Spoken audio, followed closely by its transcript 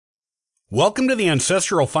Welcome to the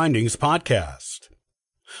Ancestral Findings Podcast.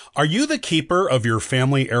 Are you the keeper of your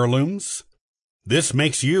family heirlooms? This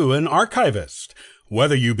makes you an archivist,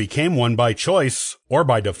 whether you became one by choice or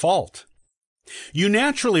by default. You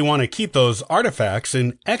naturally want to keep those artifacts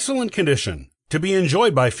in excellent condition to be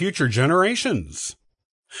enjoyed by future generations.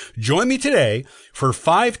 Join me today for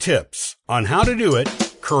 5 tips on how to do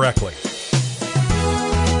it correctly.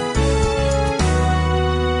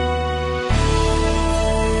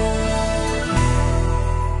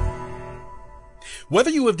 Whether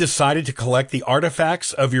you have decided to collect the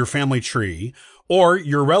artifacts of your family tree, or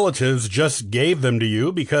your relatives just gave them to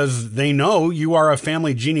you because they know you are a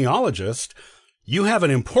family genealogist, you have an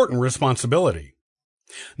important responsibility.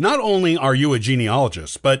 Not only are you a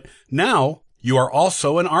genealogist, but now you are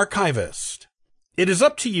also an archivist. It is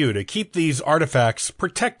up to you to keep these artifacts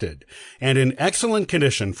protected and in excellent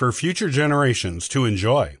condition for future generations to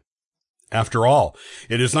enjoy. After all,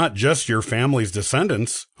 it is not just your family's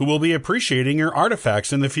descendants who will be appreciating your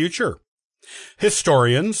artifacts in the future.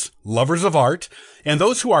 Historians, lovers of art, and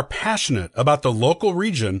those who are passionate about the local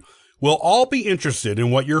region will all be interested in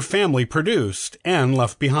what your family produced and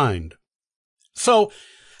left behind. So,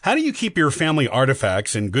 how do you keep your family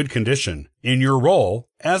artifacts in good condition in your role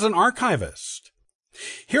as an archivist?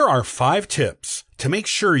 Here are 5 tips to make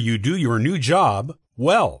sure you do your new job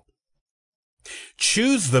well.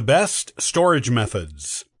 Choose the best storage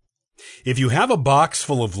methods. If you have a box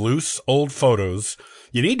full of loose, old photos,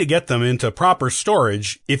 you need to get them into proper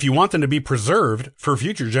storage if you want them to be preserved for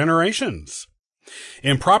future generations.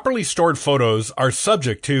 Improperly stored photos are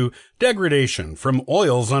subject to degradation from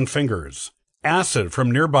oils on fingers, acid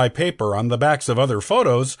from nearby paper on the backs of other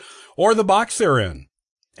photos or the box they're in,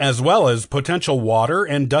 as well as potential water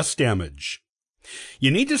and dust damage.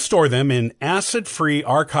 You need to store them in acid-free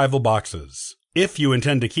archival boxes if you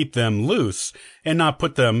intend to keep them loose and not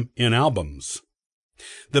put them in albums.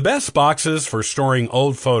 The best boxes for storing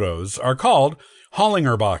old photos are called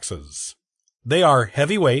Hollinger boxes. They are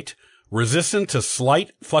heavyweight, resistant to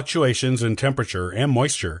slight fluctuations in temperature and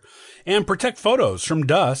moisture, and protect photos from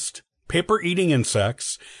dust, paper-eating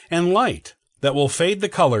insects, and light that will fade the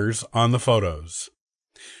colors on the photos.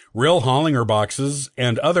 Real Hollinger boxes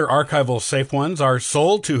and other archival safe ones are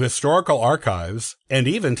sold to historical archives and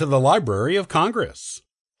even to the Library of Congress.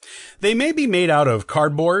 They may be made out of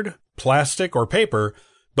cardboard, plastic, or paper,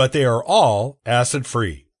 but they are all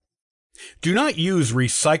acid-free. Do not use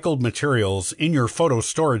recycled materials in your photo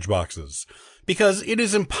storage boxes because it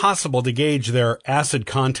is impossible to gauge their acid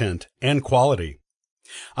content and quality.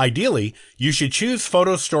 Ideally, you should choose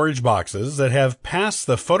photo storage boxes that have passed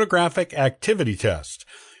the photographic activity test,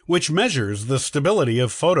 which measures the stability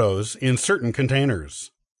of photos in certain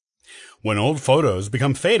containers. When old photos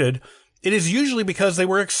become faded, it is usually because they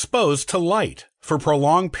were exposed to light for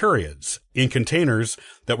prolonged periods in containers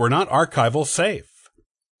that were not archival safe.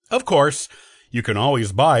 Of course, you can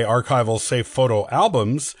always buy archival safe photo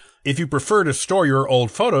albums if you prefer to store your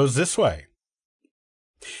old photos this way.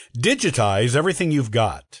 Digitize everything you've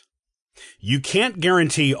got. You can't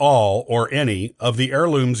guarantee all or any of the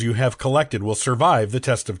heirlooms you have collected will survive the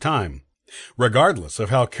test of time, regardless of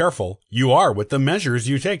how careful you are with the measures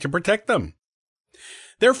you take to protect them.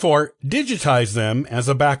 Therefore, digitize them as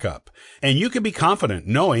a backup, and you can be confident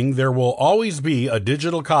knowing there will always be a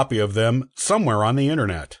digital copy of them somewhere on the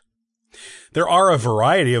internet. There are a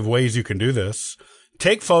variety of ways you can do this.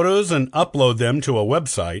 Take photos and upload them to a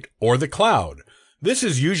website or the cloud. This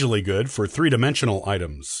is usually good for 3-dimensional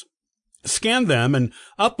items. Scan them and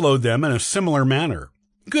upload them in a similar manner.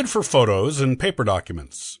 Good for photos and paper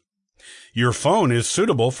documents. Your phone is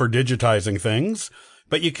suitable for digitizing things,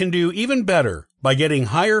 but you can do even better by getting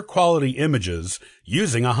higher quality images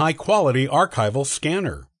using a high-quality archival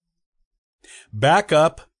scanner.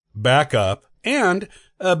 Backup, and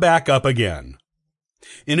backup again.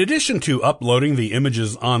 In addition to uploading the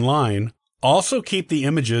images online, also keep the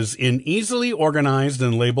images in easily organized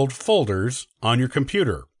and labeled folders on your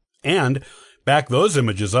computer, and back those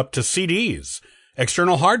images up to CDs,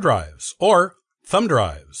 external hard drives, or thumb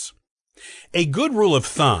drives. A good rule of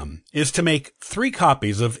thumb is to make 3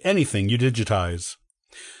 copies of anything you digitize.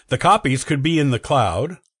 The copies could be in the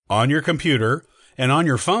cloud, on your computer, and on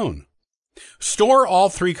your phone. Store all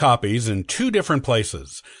 3 copies in 2 different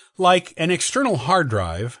places, like an external hard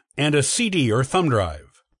drive and a CD or thumb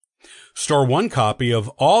drive. Store 1 copy of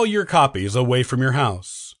all your copies away from your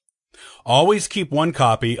house. Always keep 1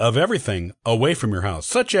 copy of everything away from your house,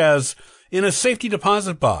 such as in a safety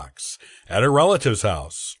deposit box, at a relative's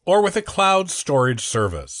house, or with a cloud storage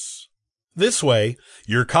service. This way,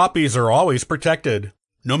 your copies are always protected,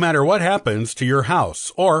 no matter what happens to your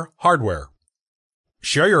house or hardware.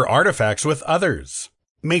 Share your artifacts with others.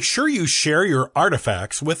 Make sure you share your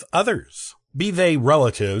artifacts with others, be they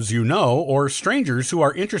relatives you know or strangers who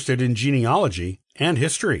are interested in genealogy and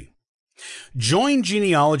history. Join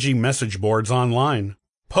genealogy message boards online,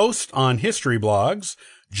 post on history blogs,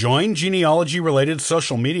 join genealogy-related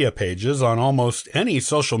social media pages on almost any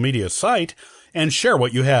social media site, and share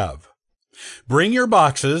what you have. Bring your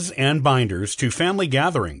boxes and binders to family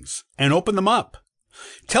gatherings and open them up.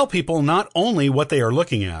 Tell people not only what they are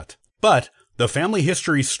looking at, but the family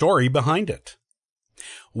history story behind it.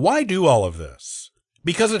 Why do all of this?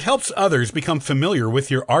 Because it helps others become familiar with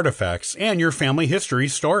your artifacts and your family history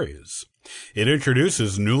stories. It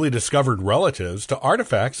introduces newly discovered relatives to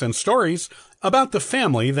artifacts and stories about the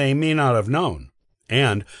family they may not have known.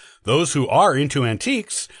 And those who are into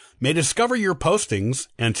antiques may discover your postings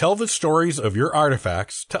and tell the stories of your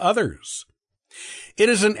artifacts to others. It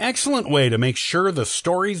is an excellent way to make sure the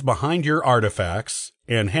stories behind your artifacts,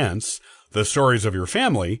 and hence the stories of your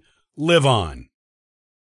family, live on.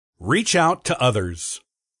 Reach out to others.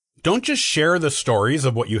 Don't just share the stories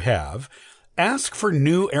of what you have. Ask for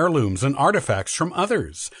new heirlooms and artifacts from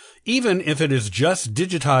others, even if it is just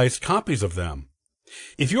digitized copies of them.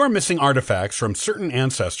 If you are missing artifacts from certain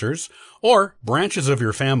ancestors or branches of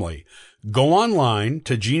your family, go online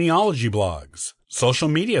to genealogy blogs, social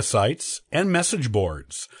media sites, and message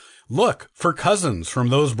boards. Look for cousins from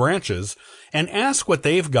those branches and ask what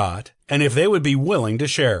they've got and if they would be willing to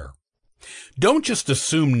share. Don't just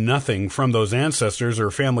assume nothing from those ancestors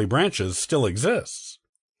or family branches still exists.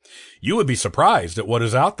 You would be surprised at what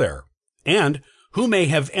is out there and who may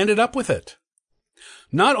have ended up with it.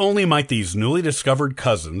 Not only might these newly discovered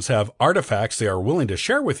cousins have artifacts they are willing to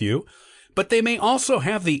share with you, but they may also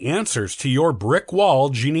have the answers to your brick wall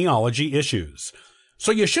genealogy issues.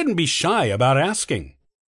 So you shouldn't be shy about asking.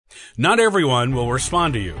 Not everyone will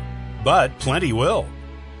respond to you, but plenty will.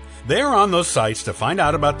 They are on those sites to find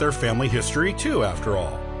out about their family history too, after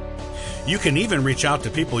all. You can even reach out to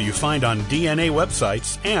people you find on DNA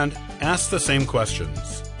websites and ask the same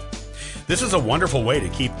questions. This is a wonderful way to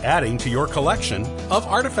keep adding to your collection of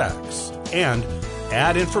artifacts and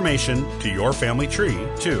add information to your family tree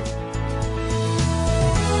too.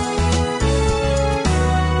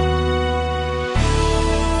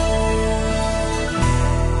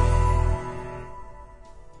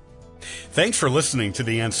 Thanks for listening to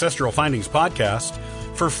the Ancestral Findings Podcast.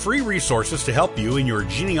 For free resources to help you in your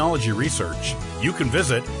genealogy research, you can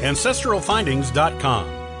visit ancestralfindings.com.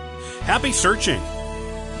 Happy searching!